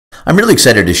I'm really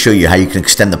excited to show you how you can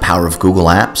extend the power of Google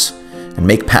Apps and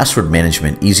make password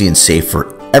management easy and safe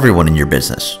for everyone in your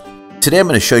business. Today I'm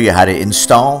going to show you how to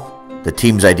install the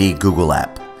TeamsID Google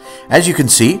App. As you can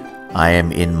see, I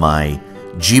am in my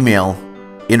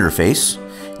Gmail interface,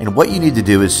 and what you need to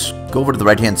do is go over to the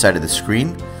right hand side of the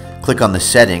screen, click on the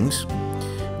settings,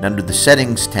 and under the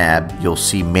settings tab you'll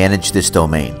see manage this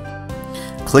domain.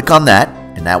 Click on that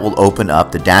and that will open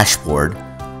up the dashboard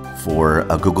for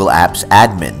a Google Apps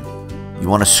admin. You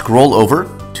want to scroll over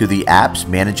to the apps,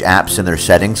 manage apps and their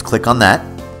settings, click on that,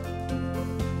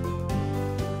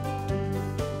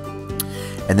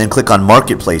 and then click on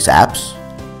marketplace apps,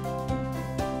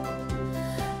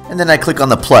 and then I click on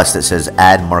the plus that says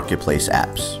add marketplace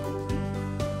apps.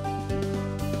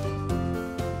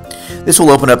 This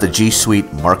will open up the G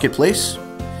Suite marketplace,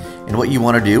 and what you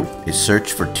want to do is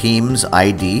search for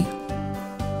TeamsID,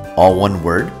 all one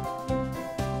word,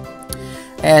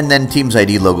 and then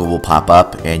TeamsID logo will pop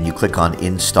up and you click on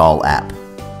install app.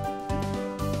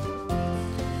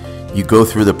 You go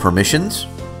through the permissions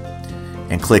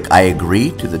and click I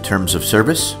agree to the terms of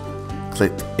service,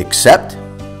 click accept,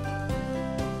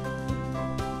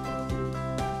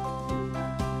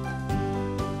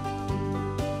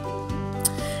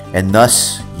 and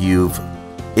thus you've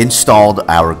installed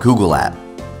our Google app.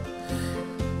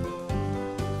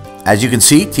 As you can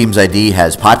see, TeamsID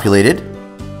has populated,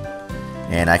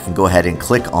 and I can go ahead and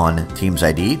click on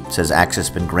TeamsID. It says access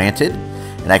been granted,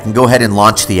 and I can go ahead and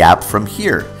launch the app from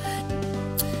here.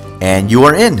 And you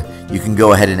are in. You can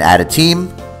go ahead and add a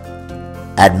team,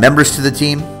 add members to the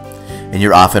team, and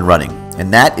you're off and running.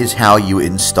 And that is how you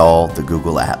install the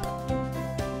Google app.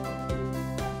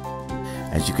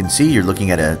 As you can see, you're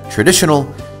looking at a traditional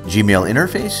Gmail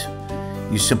interface.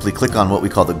 You simply click on what we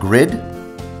call the grid,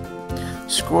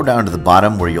 scroll down to the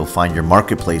bottom where you'll find your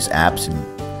marketplace apps,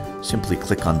 and simply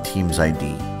click on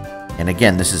TeamsID. And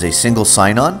again, this is a single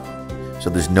sign-on, so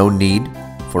there's no need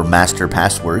for master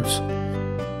passwords.